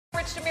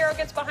Rich DeMiro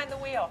gets behind the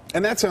wheel.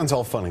 And that sounds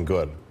all fun and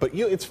good, but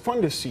it's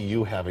fun to see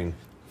you having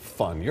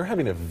fun. You're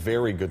having a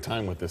very good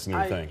time with this new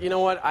thing. You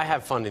know what? I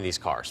have fun in these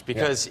cars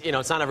because, you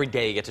know, it's not every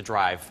day you get to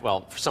drive,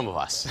 well, for some of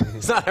us,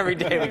 it's not every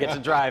day we get to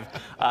drive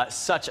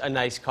such a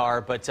nice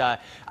car. But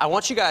I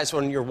want you guys,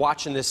 when you're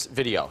watching this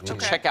video, to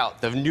check out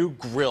the new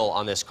grille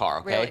on this car,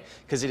 okay?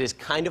 Because it is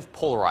kind of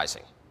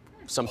polarizing.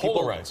 Some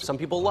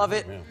people love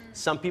it,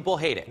 some people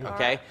hate it,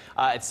 okay?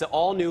 It's the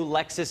all-new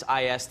Lexus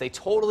IS. They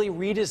totally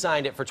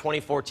redesigned it for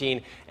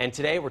 2014, and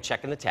today we're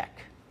checking the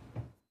tech.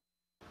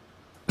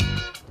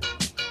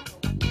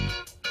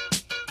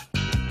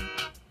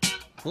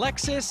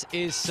 Lexus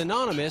is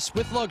synonymous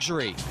with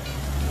luxury.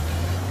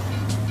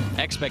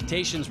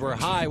 Expectations were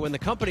high when the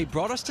company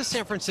brought us to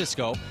San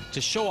Francisco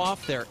to show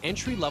off their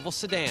entry-level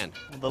sedan.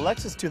 The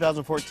Lexus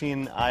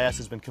 2014 IS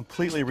has been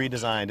completely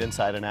redesigned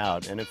inside and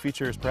out, and it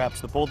features perhaps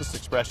the boldest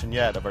expression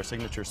yet of our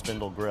signature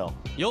spindle grille.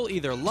 You'll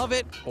either love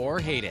it or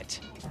hate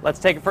it. Let's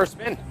take it for a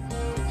spin.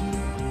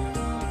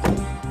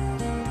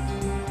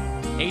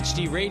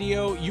 HD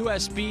radio,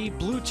 USB,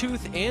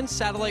 Bluetooth, and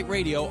satellite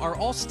radio are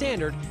all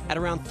standard at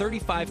around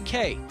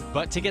 $35K.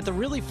 But to get the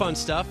really fun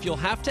stuff, you'll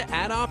have to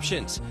add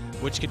options,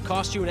 which could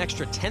cost you an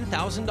extra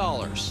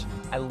 $10,000.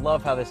 I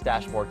love how this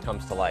dashboard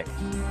comes to life.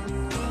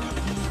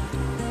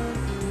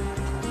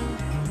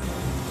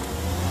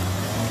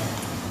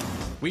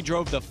 We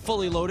drove the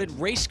fully loaded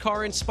race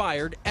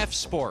car-inspired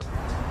F-Sport.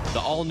 The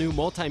all-new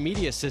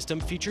multimedia system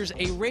features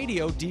a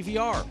radio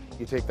DVR.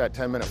 You take that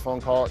 10-minute phone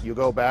call, you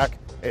go back,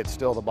 it's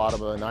still the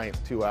bottom of the ninth,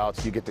 2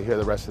 outs. You get to hear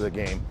the rest of the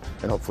game,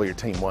 and hopefully your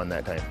team won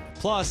that time.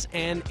 Plus,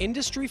 an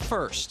industry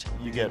first.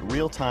 You get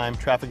real-time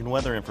traffic and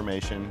weather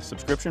information,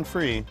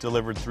 subscription-free,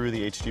 delivered through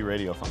the HD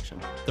radio function.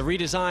 The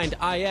redesigned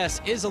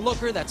IS is a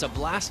looker that's a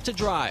blast to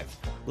drive.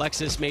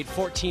 Lexus made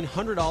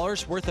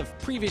 $1,400 worth of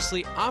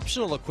previously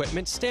optional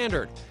equipment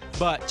standard.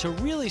 But to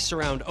really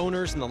surround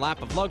owners in the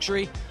lap of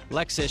luxury,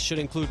 Lexus should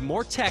include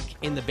more tech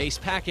in the base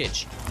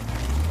package.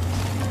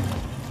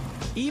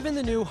 Even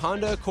the new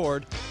Honda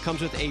Accord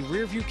comes with a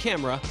rear-view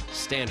camera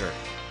standard.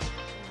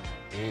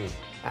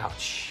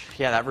 Ouch.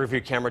 Yeah, that rear-view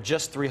camera,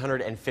 just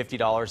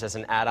 $350 as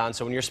an add-on.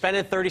 So when you're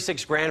spending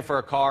 36 grand for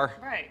a car,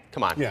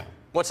 come on. Yeah.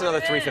 What's another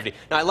 $350?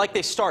 Now, I like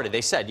they started.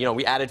 They said, you know,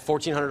 we added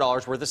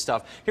 $1,400 worth of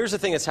stuff. Here's the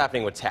thing that's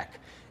happening with tech.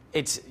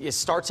 It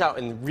starts out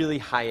in really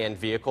high-end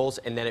vehicles,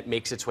 and then it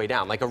makes its way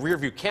down. Like a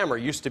rear-view camera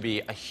used to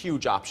be a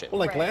huge option. Well,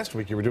 like last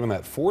week, you were doing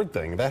that Ford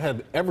thing. That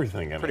had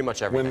everything in it. Pretty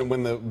much everything.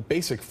 When the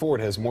basic Ford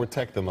has more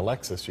tech than the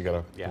Lexus, you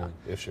got an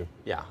issue.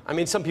 Yeah. I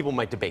mean, some people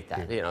might debate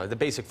that. You know, the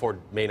basic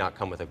Ford may not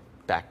come with a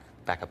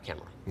backup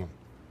camera.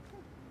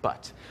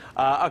 But,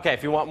 okay,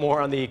 if you want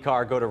more on the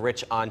car, go to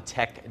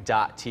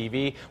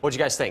richontech.tv. What'd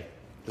you guys think?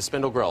 The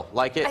spindle grille.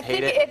 Like it,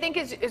 hate it? I think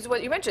is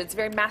what you mentioned. It's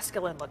very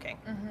masculine looking.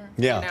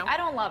 Yeah. You know? I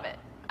don't love it.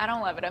 I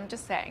don't love it. I'm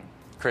just saying.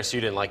 Chris, you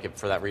didn't like it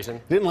for that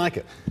reason? Didn't like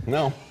it.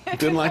 No,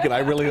 didn't like it.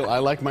 I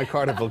like my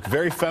car to look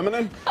very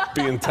feminine,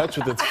 be in touch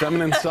with its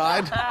feminine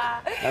side.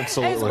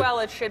 Absolutely. As well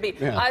it should be.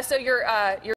 Yeah. So you're